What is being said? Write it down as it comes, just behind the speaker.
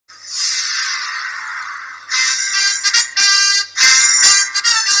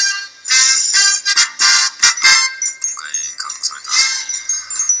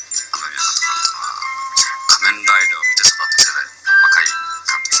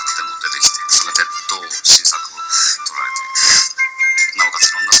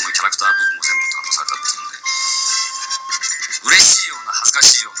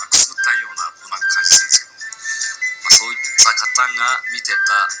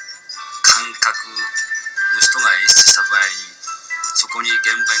の人が演出した場合に、そこに現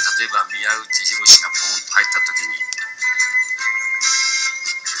場に例えば宮内浩がポンと入った時に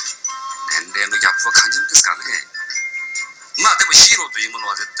年齢のギャップは感じるんですかね。まあでもヒーローというもの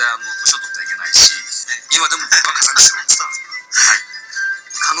は絶対年を取ってはいけないし、今でも若さにしてるんです。はい、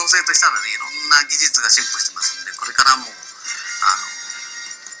可能性としたらね、いろんな技術が進歩してますんで、これからも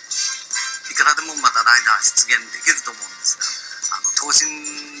いくらでもまたライダー出現できると思うんですが、等身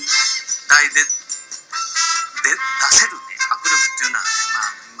大で出せるね迫力っていうのはね、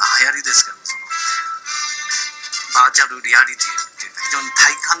まあ今流行りですけど、そのバーチャルリアリティっていうか、非常に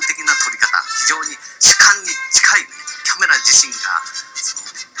体感的な撮り方、非常に主観に近いね、キャメラ自身がその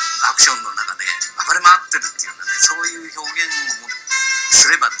アクションの中で暴れ回ってるっていうようなね、そういう表現をす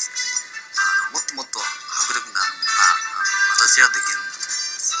ればですね、もっともっと迫力のあるものが私はできるんだと思いま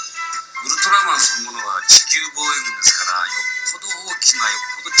す。ウルトラマンそのものは地球防衛軍ですから、よっぽど大きな、よ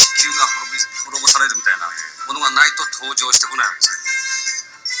っぽど地球が滅ぼされるみたいなものがないと登場してこないわけですよ。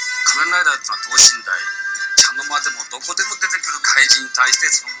仮面ライダーっていうのは等身大、茶の間でもどこでも出てくる怪人に対して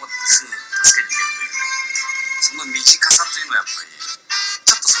そのまますぐ助けに行けるという、その短さというのはやっぱり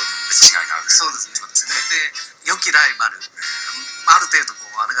ちょっとそういう違いがある。そうですね。そうですね。で、良きライバル、ある程度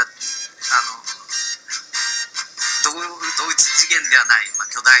あれが同一次元ではない、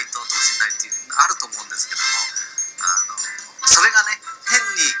巨大と等身大っていうのがあると思うんですけども、それがね、変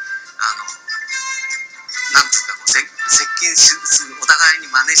になんですか、接近する、お互いに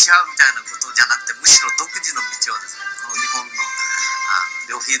真似し合うみたいなことじゃなくて、むしろ独自の道をですね、この日本の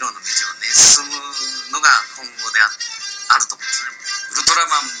両ヒーローの道をね、進むのが今後であると思うんですね。ウルトラ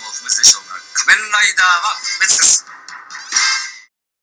マンも不滅でしょうが、仮面ライダーは不滅です。